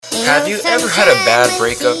Have you ever had a bad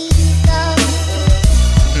breakup?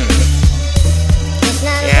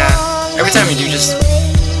 Yeah, every time you do, just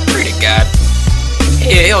pray to God.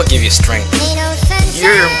 He'll give you strength.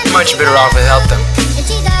 You're much better off without them.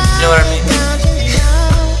 You know what I mean?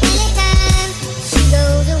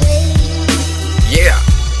 Yeah.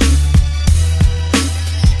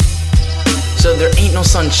 So there ain't no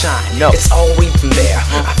sunshine, no. It's all way from there.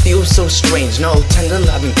 I feel so strange, no tender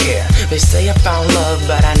love and care. They say I found love,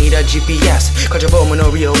 but I need a GPS. Caught your with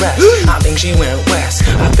no real rest. I think she went west.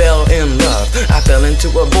 I fell in love, I fell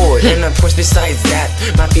into a void. And of course besides that,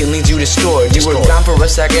 my feelings you destroyed. You were gone for a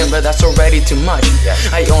second, but that's already too much.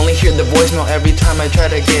 I only hear the voicemail every time I try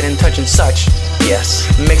to get in touch and such. Yes,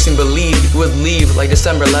 makes me believe you would leave like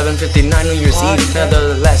December 11:59 New Year's Eve.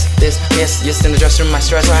 Nevertheless, this yes in the dressing room my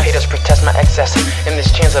stress. Haters protest my excess in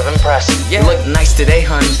this chance of impress. You look nice today,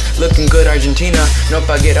 hun. Looking good, Argentina. Nope,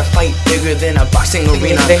 I get a fight bigger than a boxing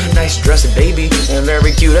arena. Nice dress, baby, and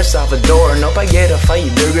very cute as Salvador. Nope, I get a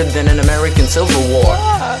fight bigger than an American Civil War.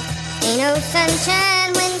 Ain't no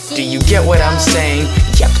sunshine when she Do you get what I'm saying?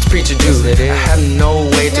 Yep, it's Preacher Dude. I have no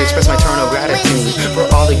way to express my eternal gratitude for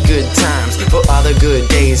all the good times, for all the good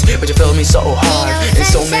days. But you feel me so hard in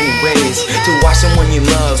so many ways. To watch someone you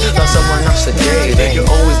love someone else today. You're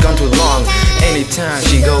always gone too long. Anytime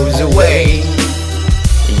she goes away.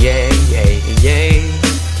 Yeah.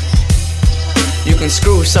 You can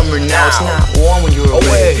screw summer now, it's not warm when you're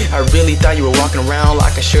away. I really thought you were walking around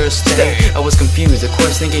like I should stay. I was confused, of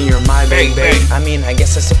course thinking you're my baby. I mean, I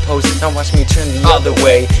guess I suppose, now watch me turn the other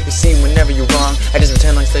way. You see, whenever you're wrong, I just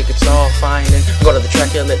pretend like it's all fine. And go to the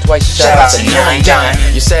track, yell it twice, shout out to 9.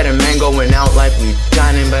 You said a man going out like we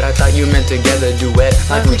dining, but I thought you meant together duet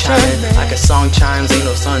like we chiming. Like a song chimes, ain't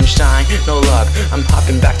no sunshine, no luck. I'm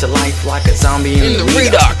hopping back to life like a zombie in the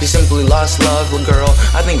redux. You simply lost love, well girl,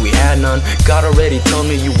 I think we had none. God already told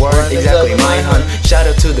me you weren't exactly my hun. Shout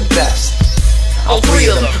out to the best, all three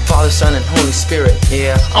of them, Father, Son, and Holy Spirit.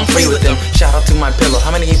 Yeah, I'm free with them. Shout out to my pillow.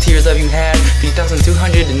 How many tears have you had?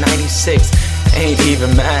 3,296. Ain't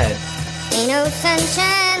even mad. Ain't no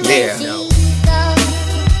sunshine Yeah. when she goes.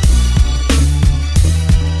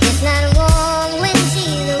 It's not warm when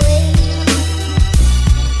she's away.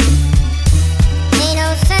 Ain't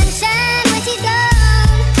no sunshine when she's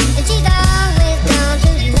gone, and she's always gone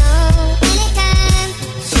too long. Anytime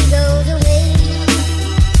she goes away.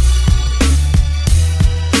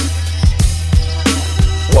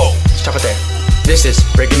 Whoa, stop it there. This is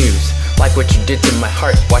breaking news. Like what you did to my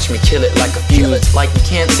heart, watch me kill it like a fuse. Like you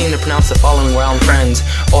can't seem to pronounce the following round friends.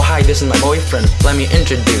 Oh hi, this is my boyfriend, let me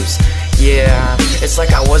introduce. Yeah, it's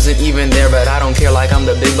like I wasn't even there, but I don't care, like I'm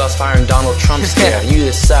the big boss firing Donald Trump scare. You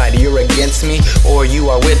decide, you're against me or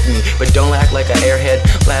you are with me. But don't act like an airhead,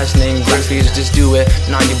 last name Griffiths, just do it.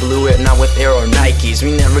 Now you blew it, not with Air or Nikes.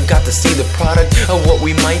 We never got to see the product of what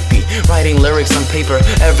we might be. Writing lyrics on paper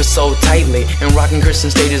ever so tightly, and rocking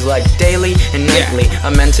Christian stages like daily and nightly.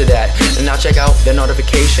 I'm into that, and now check out the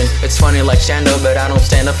notification. It's funny like stand-up, but I don't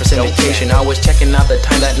stand up for syndication. I was checking out the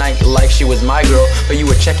time that night like she was my girl, but you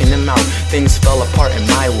were checking them out. Things fell apart in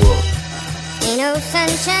my world. Ain't no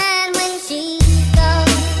sunshine when she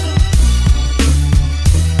goes.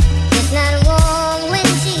 It's not warm when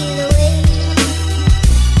she's away.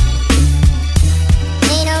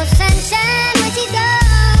 Ain't no sunshine when she's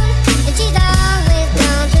gone, and she's always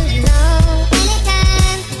gone too long.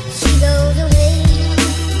 Anytime she goes away.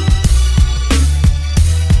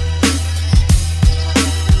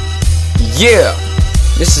 Yeah,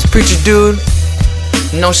 this is Preacher Dude.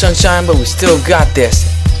 No sunshine, but we still got this.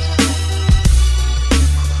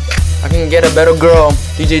 I can get a better girl.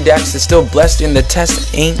 DJ Dax is still blessed in the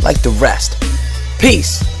test, ain't like the rest.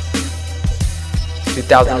 Peace.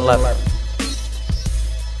 2011.